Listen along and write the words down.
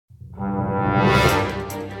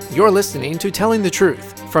You're listening to Telling the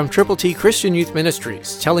Truth from Triple T Christian Youth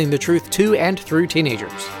Ministries, telling the truth to and through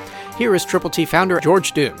teenagers. Here is Triple T founder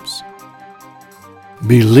George Dooms.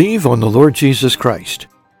 Believe on the Lord Jesus Christ.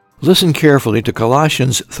 Listen carefully to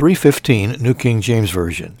Colossians 3:15, New King James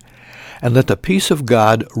Version. And let the peace of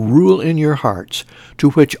God rule in your hearts, to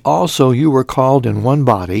which also you were called in one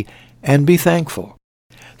body, and be thankful.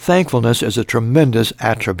 Thankfulness is a tremendous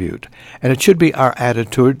attribute, and it should be our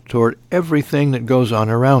attitude toward everything that goes on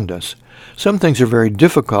around us. Some things are very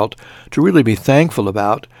difficult to really be thankful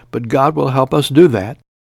about, but God will help us do that.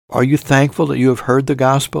 Are you thankful that you have heard the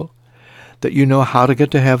gospel? That you know how to get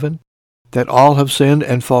to heaven? That all have sinned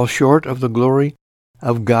and fall short of the glory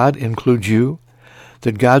of God includes you?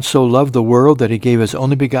 That God so loved the world that he gave his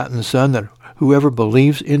only begotten Son, that whoever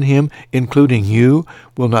believes in him, including you,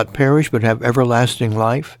 will not perish but have everlasting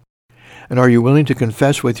life? And are you willing to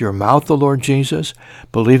confess with your mouth the Lord Jesus,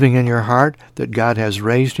 believing in your heart that God has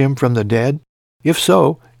raised him from the dead? If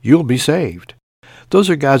so, you'll be saved. Those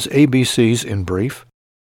are God's ABCs in brief.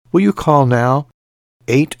 Will you call now?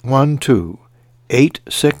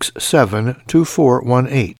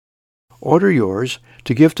 812-867-2418. Order yours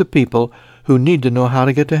to give to people who need to know how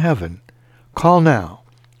to get to heaven. Call now.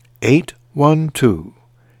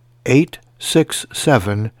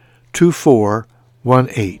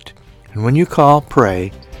 812-867-2418. And when you call,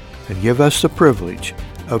 pray, and give us the privilege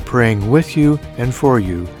of praying with you and for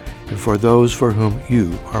those for whom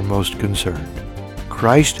you are most concerned.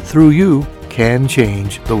 Christ, through you, can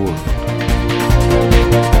change the world.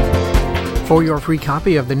 For your free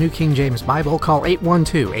copy of the New King James Bible, call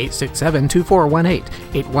 812-867-2418,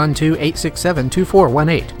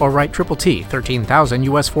 812-867-2418, or write Triple T, 13,000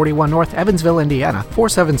 U.S. 41 North, Evansville, Indiana,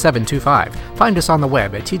 47725. Find us on the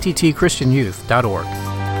web at tttchristianyouth.org.